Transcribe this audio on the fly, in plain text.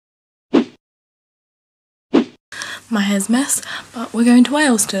My hair's a mess, but we're going to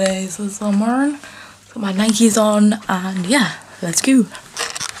Wales today, so that's what I'm wearing. Got my Nikes on, and yeah, let's go.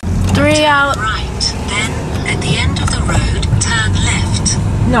 3 hours. Right, then at the end of the road, turn left.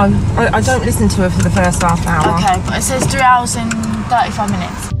 No, I don't listen to her for the first half hour. Okay, but it says 3 hours and 35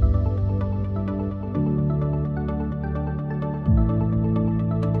 minutes.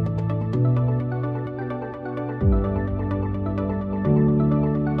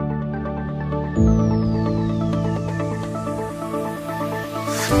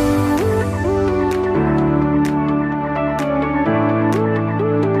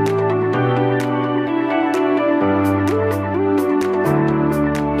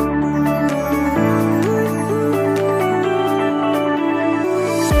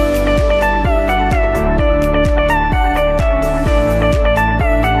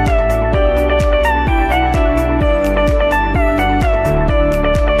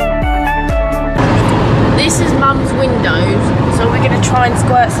 Try and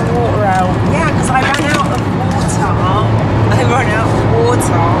squirt some water out. Yeah, because I ran out of water. I ran out of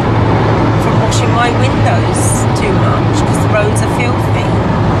water from washing my windows too much because the roads are filthy.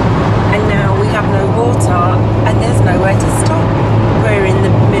 And now we have no water and there's nowhere to stop. We're in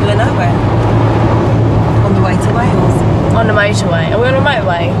the middle of nowhere. On the way to Wales. On the motorway. Are we on a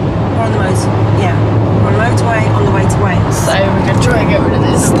motorway? We're on the motorway. Yeah. We're on the motorway on the way to Wales. So we're going to try and get rid of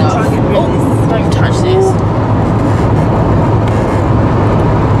this stuff. Try and get rid of this. Don't touch this.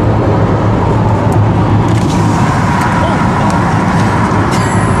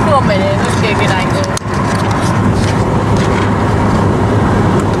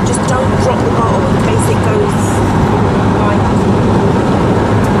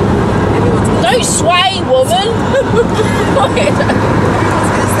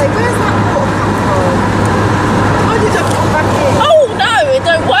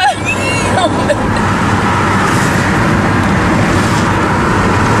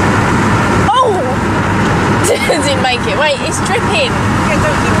 Make it. Wait, it's dripping. Yeah,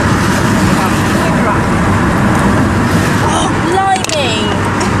 don't do it. Oh, blimey.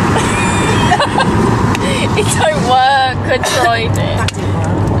 It don't work. I tried it. That didn't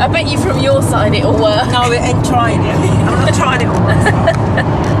work. I bet you from your side it'll work. No, it ain't trying it. I'm not trying it all.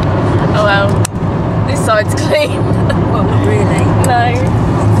 Oh well. This side's clean. Well, not really. No.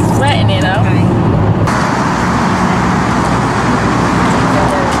 It's wet in here now. Okay.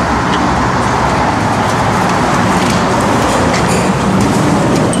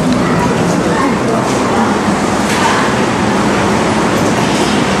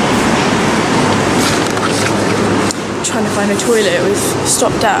 Trying to find a toilet. We've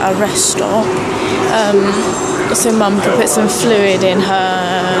stopped at a rest stop so Mum can put some fluid in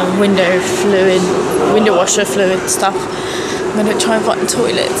her window washer fluid stuff. I'm going to try and find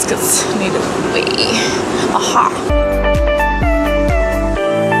toilets because I need a wee. Aha!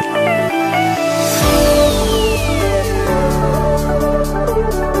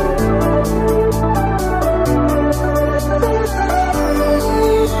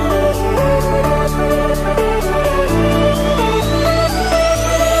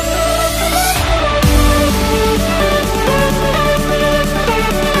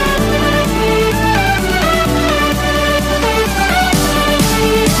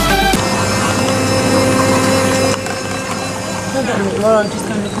 Well, I'm just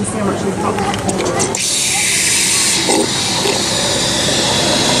going to look and see how much we've got.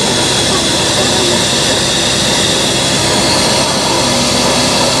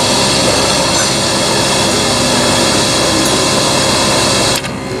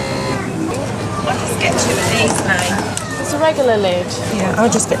 I'll just get 2 of these now. It's a regular lid. Yeah, I'll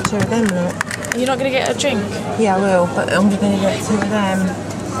just get 2 of them, look. You're not going to get a drink? Yeah, I will, but I'm going to get 2 of them.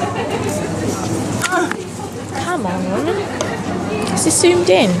 Come on, woman. Is it zoomed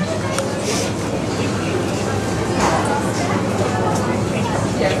in?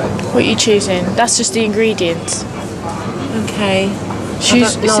 What are you choosing? That's just the ingredients. Okay.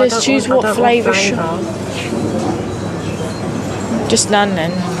 Choose. It says choose what flavour. Just none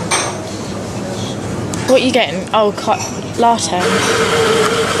then. What are you getting? Oh, latte.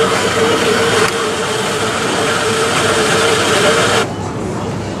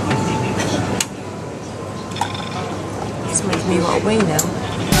 This makes me want a wing now.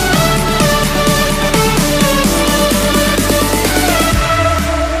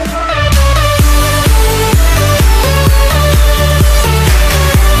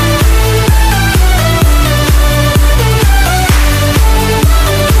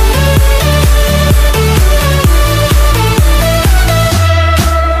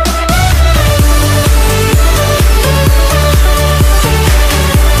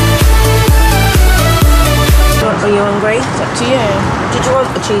 you hungry? It's up to you. Did you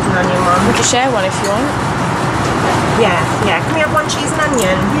want a cheese and onion one? We can share one if you want. Yeah. Can we have one cheese and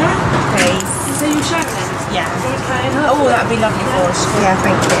onion? Yeah. Please. So you share them? Yeah. Okay. Oh, that'd be lovely for us. Yeah,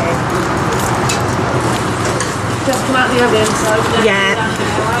 thank you. Just come out the oven, so yeah.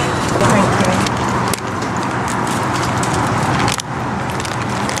 Thank you.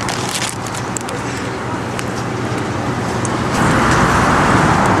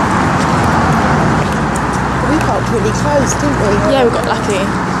 We got really close, didn't we? Yeah, we got lucky.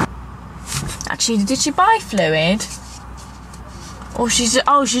 Actually, did she buy fluid? Or she's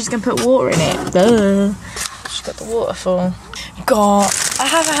gonna put water in it. Duh. She's got the waterfall. God, I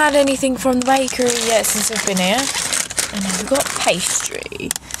haven't had anything from the bakery yet since I've been here. And then we've got pastry.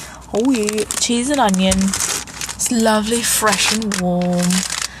 Oh yeah, cheese and onion. It's lovely, fresh and warm.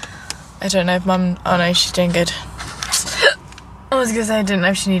 I don't know if Mum... Oh no, she's doing good. I was gonna say I didn't know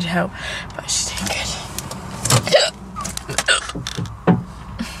if she needed help, but she's doing good.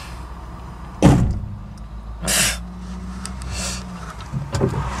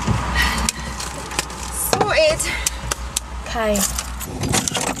 Sorted. Okay.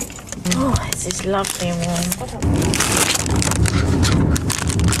 Oh, this is lovely and warm.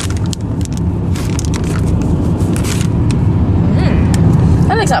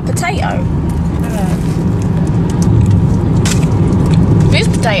 That looks like a potato. It is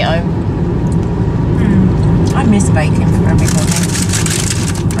potato. I miss baking for everybody.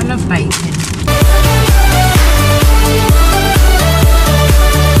 I love baking.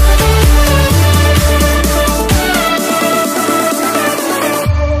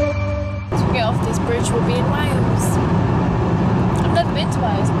 Once we get off this bridge, we'll be in Wales. I've never been to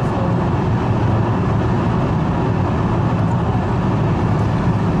Wales before.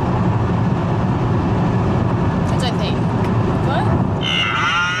 I don't think. What?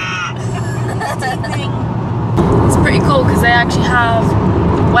 It's pretty cool because they actually have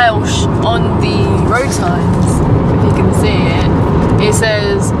Welsh on the road signs. If you can see it, it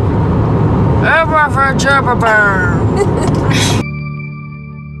says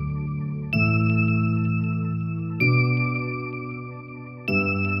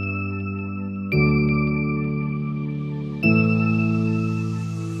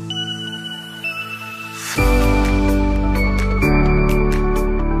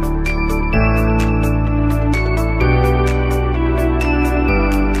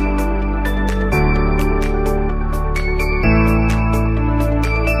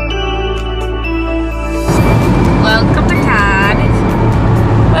welcome to Cardiff.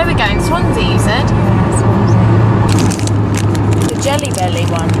 Where are we going? Swansea, you said? The Jelly Belly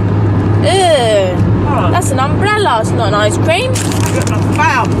one. Ew. Oh. That's an umbrella, it's not an ice cream. Look like a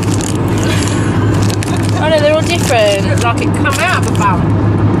bum. Oh no, they're all different. Look like it come out of a bum.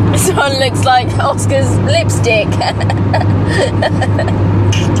 This one looks like Oscar's lipstick.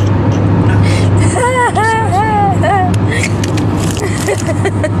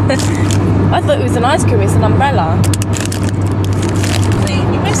 I thought it was an ice cream, it's an umbrella.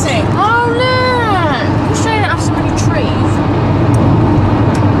 You're missing. Oh look! You sure you don't have so many trees?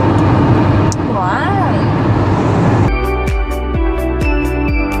 Wow.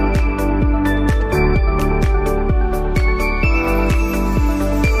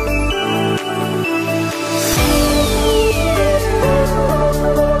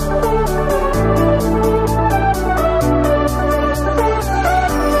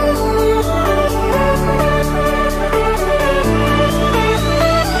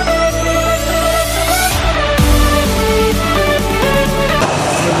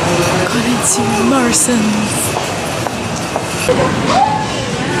 Morrison's.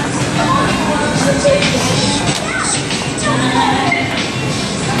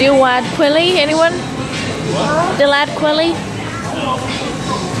 Dillad Quilly, anyone? Dillad Quilly?